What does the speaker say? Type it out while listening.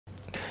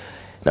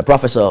Now,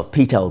 Professor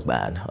Peter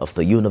Ogban of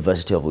the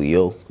University of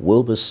Uyo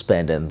will be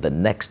spending the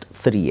next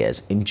 3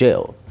 years in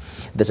jail.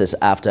 This is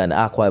after an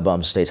Akwa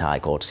Ibom State High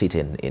Court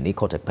sitting in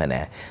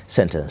Ikotekpene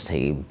sentenced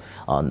him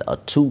on a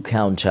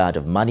 2-count charge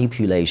of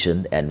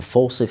manipulation and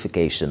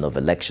falsification of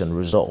election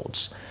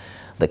results.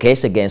 The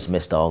case against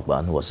Mr.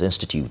 Ogban was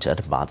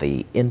instituted by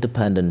the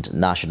Independent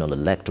National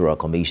Electoral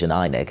Commission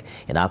 (INEC)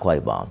 in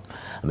Akwa Ibom.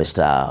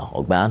 Mr.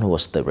 Ogban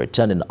was the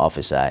returning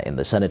officer in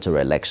the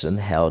senatorial election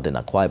held in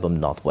Akwa Ibom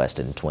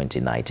Northwest in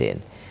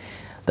 2019.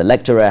 The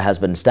lecturer has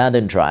been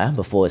standing trial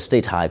before a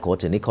state high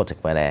court in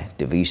Ikotekpene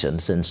division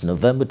since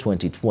November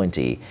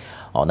 2020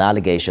 on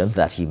allegation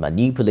that he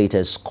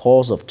manipulated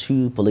scores of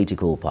 2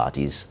 political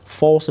parties,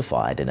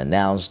 falsified and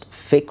announced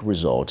fake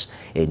results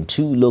in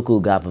 2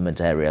 local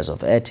government areas of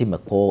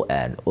Etimekpo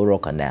and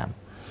Orokanam.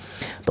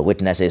 The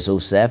witnesses, who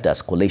served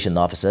as coalition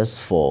officers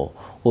for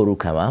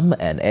Orokanam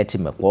and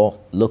Etimekpo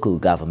local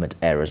government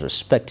areas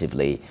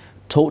respectively,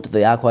 told the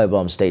Akwa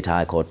Ibom State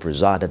High Court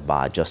presided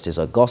by Justice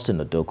Augustine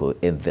Odoko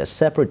in their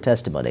separate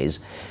testimonies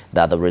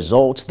that the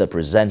results they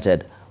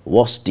presented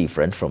was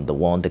different from the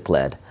one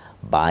declared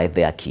by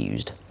the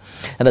accused.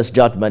 In his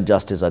judgment,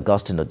 Justice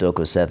Augustine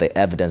Odoko said the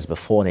evidence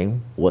before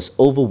him was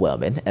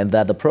overwhelming and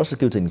that the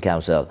prosecuting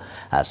counsel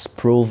has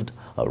proven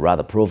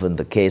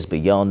the case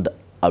beyond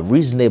a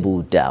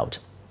reasonable doubt.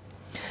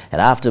 And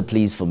after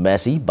pleas for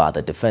mercy by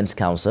the defense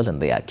counsel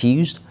and the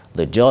accused,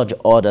 the judge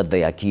ordered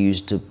the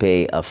accused to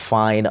pay a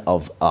fine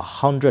of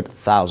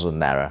 100,000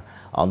 naira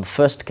on the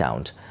first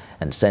count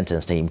and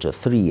sentenced him to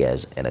 3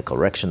 years in a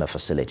correctional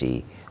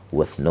facility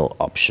with no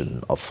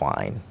option of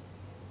fine.